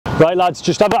Right lads,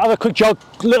 just have a quick jog,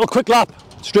 little quick lap,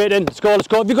 straight in, let's go, let's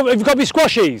go. Have you got me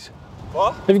squashies?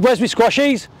 What? Where's me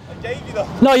squashies? I gave you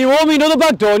that. No, you owe me another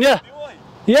bag, don't you? Do I?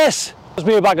 Yes. There's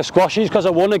me a bag of squashies because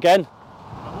I won again.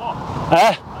 What?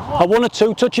 I won a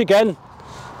 2-touch again.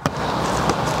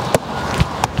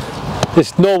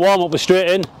 There's no warm up, we're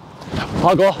straight in.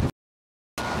 I'll go.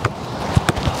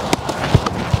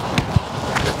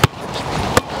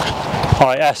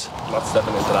 Alright, yes. I'm not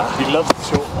stepping into that. He loves the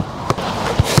short one.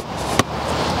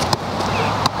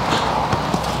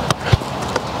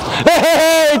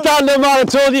 Hey, Dan, no man, I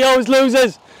told you always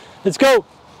losers. Let's go.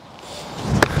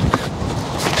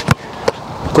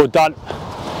 Good, Dan.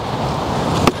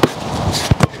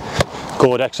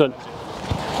 Good, excellent.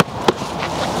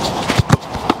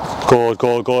 Good,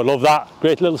 good, good. Love that.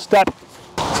 Great little step.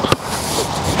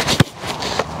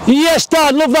 Yes,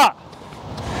 Dan, love that.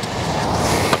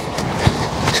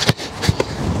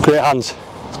 Great hands.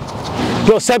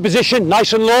 Little set position,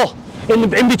 nice and low.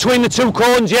 In between the two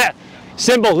cones, yeah.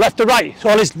 Simple, left to right. So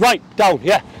all is right, down,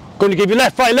 yeah. Going to give you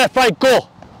left, right, go.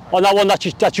 On that one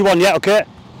that you want, yeah, okay.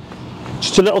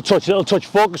 Just a little touch.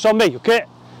 Focus on me, okay.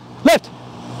 Left,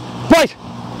 right,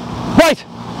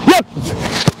 yep.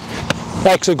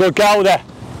 Excellent, good, get out there.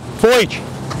 4 each.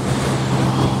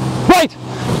 Right.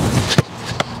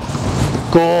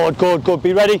 Good,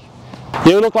 be ready.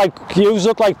 You look like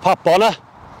Pat Bonner.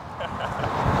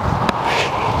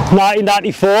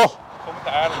 1994. Come to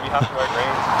Ireland, we have to wear green.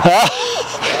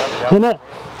 Isn't it?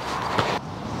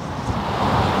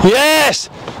 Yes!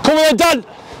 Come on, Dan!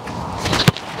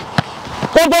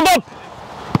 Up!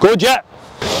 Good, yeah.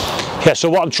 Yeah, so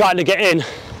what I'm trying to get in,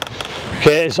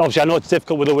 okay, is obviously I know it's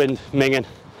difficult with the wind, minging.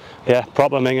 Yeah,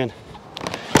 proper minging.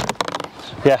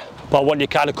 Yeah, but when you're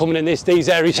kind of coming in these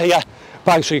areas here,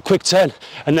 bang, so you quick turn,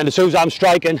 and then as soon as I'm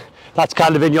striking, that's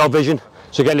kind of in your vision.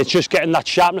 So again, it's just getting that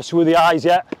sharpness through the eyes,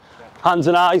 yeah? Hands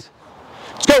and eyes.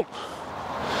 Let's go!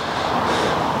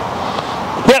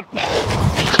 Yep.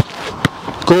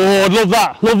 Good, love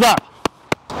that.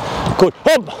 Good,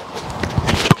 up.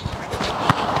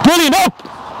 Brilliant, up.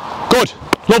 Good,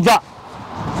 love that.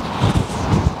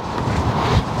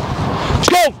 Let's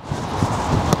go.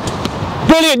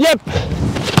 Brilliant, yep.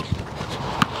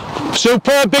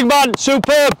 Superb, big man,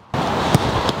 superb.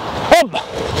 Up.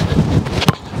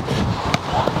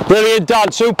 Brilliant,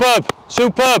 Dan, superb.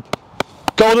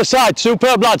 Go on the side,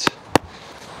 superb, lads.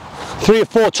 3 or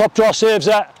 4 top draw saves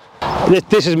there.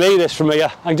 This is me, this from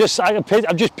here. I've just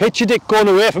pictured it going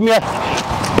away from you.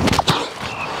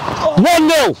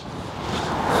 1-0.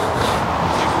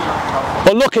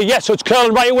 But lucky, yes, so it's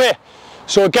curling right away.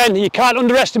 So again, you can't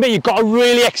underestimate, you've got to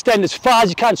really extend as far as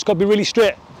you can, it's got to be really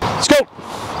straight. Let's go.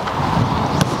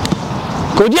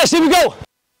 Good, yes, here we go.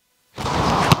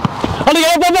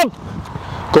 Up.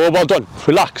 Go, well done,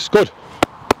 relax, good.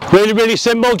 Really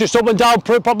simple, just up and down,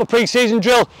 proper pre-season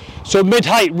drill. So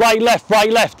mid-height, right, left,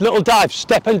 little dive,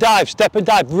 step and dive,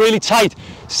 really tight,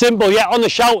 simple, yeah, on the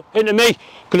shout, into me,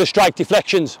 gonna strike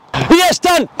deflections. Yes,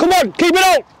 Dan, come on, keep it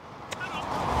out.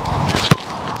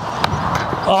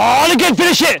 Oh, and again,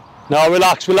 finish it. No,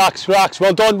 relax,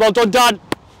 well done, Dan.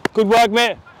 Good work,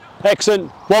 mate,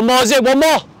 excellent. One more, is it, one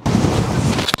more?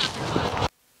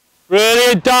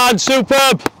 Brilliant, Dan,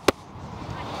 superb.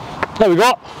 There we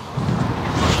go.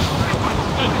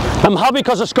 I'm happy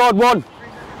because I scored 1.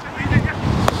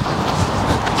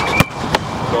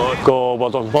 Go,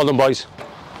 well done boys.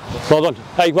 Well done,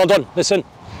 hey, well done, listen,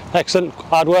 excellent,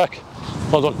 hard work,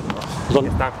 well done.